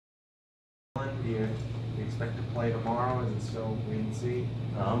Do you expect to play tomorrow? Is it still wait and see?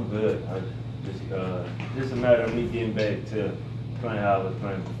 No, I'm good. Just a matter of me getting back to playing how I was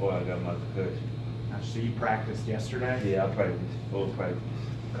playing before I got my concussion. So you practiced yesterday? Yeah, I practiced, full practice,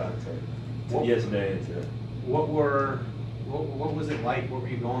 contact. Yesterday and today. What was it like? What were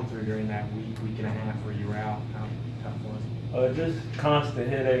you going through during that week and a half where you were out? How tough was it? Just constant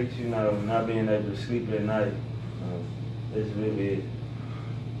headaches, not being able to sleep at night. It's really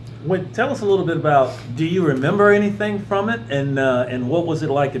Tell us a little bit about, do you remember anything from it, and what was it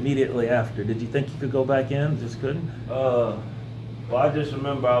like immediately after? Did you think you could go back in, just couldn't? Well, I just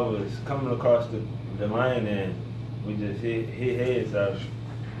remember I was coming across the line and we just hit heads out,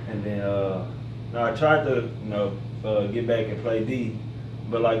 and then I tried to get back and play D,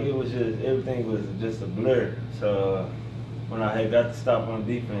 but like it was just everything was just a blur. So when I had got to stop on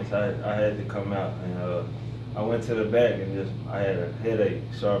defense, I had to come out, and I went to the back and I had a headache,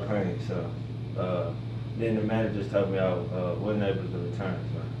 sharp pain. So then the manager told me I wasn't able to return.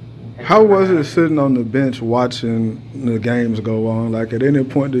 So. How was it sitting on the bench watching the games go on? Like at any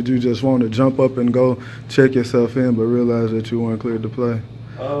point did you just want to jump up and go check yourself in but realize that you weren't cleared to play?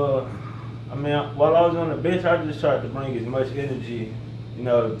 I mean, while I was on the bench, I just tried to bring as much energy,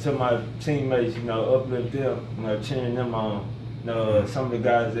 to my teammates, uplift them, cheering them on. Some of the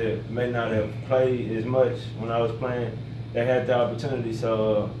guys that may not have played as much when I was playing, they had the opportunity.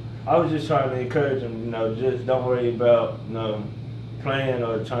 So I was just trying to encourage them, just don't worry about, playing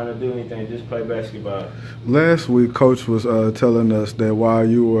or trying to do anything, just play basketball. Last week, Coach was telling us that while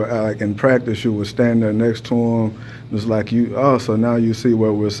you were in practice, you were standing there next to him. It was like so now you see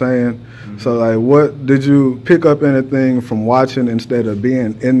what we're saying. Mm-hmm. So what did you pick up anything from watching instead of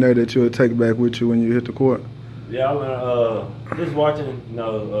being in there that you would take back with you when you hit the court? Yeah, I mean, just watching,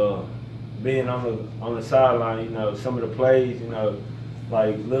 being on the sideline, some of the plays,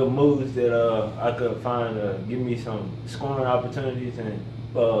 like little moves that I could find to give me some scoring opportunities and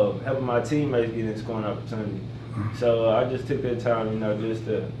helping my teammates get in scoring opportunities. So I just took that time, just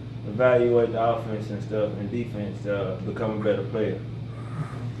to evaluate the offense and stuff and defense to become a better player.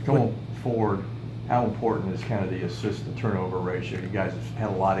 Going forward, how important is kind of the assist to turnover ratio? You guys have had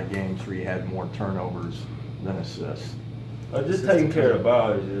a lot of games where you had more turnovers than assists. Just taking care of the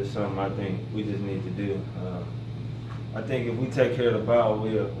ball is just something I think we just need to do. I think if we take care of the ball,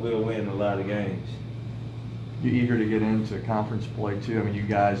 we'll win a lot of games. You eager to get into conference play too? I mean, you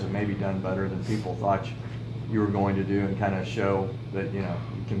guys have maybe done better than people thought you were going to do and kind of show that, you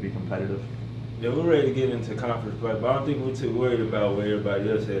can be competitive. Yeah, we're ready to get into conference play, but I don't think we're too worried about what everybody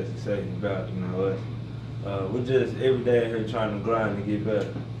else has to say about, us. We're just every day here trying to grind and get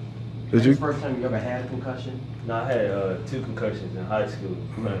better. Is this the first time you ever had a concussion? No, I had 2 concussions in high school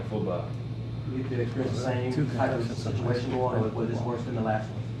playing football. You did experience the same type of situation or was this worse than the last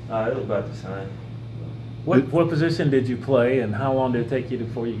one? It was about the same. What position did you play, and how long did it take you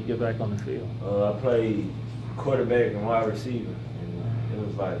before you could get back on the field? I played quarterback and wide receiver, and it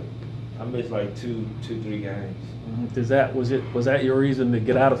was like I missed like 2-3 games. Mm-hmm. Was that your reason to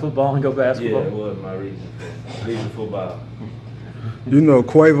get out of football and go basketball? Yeah, it was my reason for leaving football.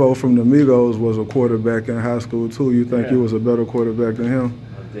 Quavo from the Migos was a quarterback in high school too. You think you was a better quarterback than him?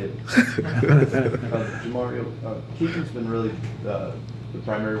 I did. Jimario, Keegan's been really the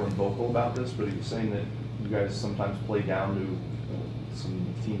primary one vocal about this, but he's saying that you guys sometimes play down to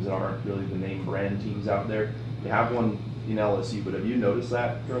some teams that aren't really the name brand teams out there. You have one in LSU, but have you noticed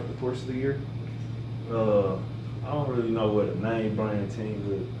that throughout the course of the year? I don't really know what a name brand team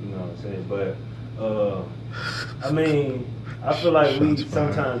would, but I mean, I feel like we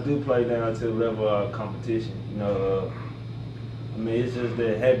sometimes do play down to the level of our competition. I mean, it's just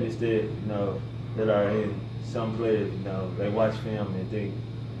the habits that that are in some players. They watch film and think,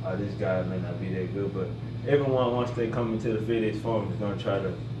 oh, this guy may not be that good, but everyone once they come into the FedEx Forum is going to try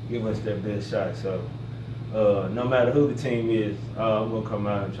to give us their best shot. So no matter who the team is, I'm going to come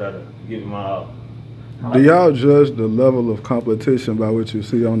out and try to give them my all. Do y'all judge the level of competition by what you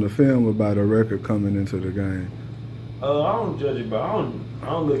see on the film or by the record coming into the game? I don't judge it, but I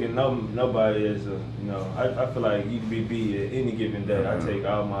don't look at nobody as a, I feel like you can be beat at any given day. I take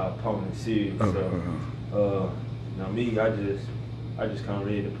all my opponents serious. So, me, I just come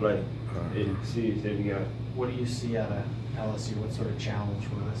ready to play. It's serious every game. What do you see out of LSU? What sort of challenge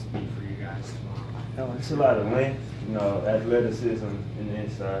will this be for you guys tomorrow? It's a lot of length, athleticism in the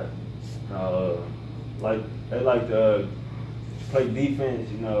inside. They like to play defense,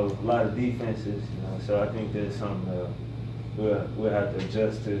 a lot of defenses, so I think that's something we'll have to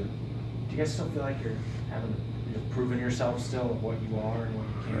adjust to. Do you guys still feel like you're proving yourself still of what you are and what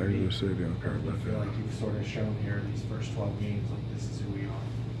you can be? I feel like you've sort of shown here these first 12 games, like this is who we are?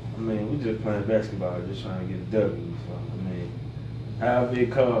 I mean, we just playing basketball, just trying to get a W. So I mean, however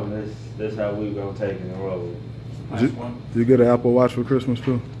it comes, that's how we gonna take it and roll with it. Did you get an Apple Watch for Christmas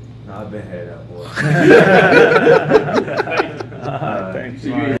too? No, I've been had that boy. Thank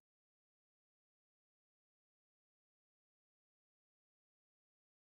you.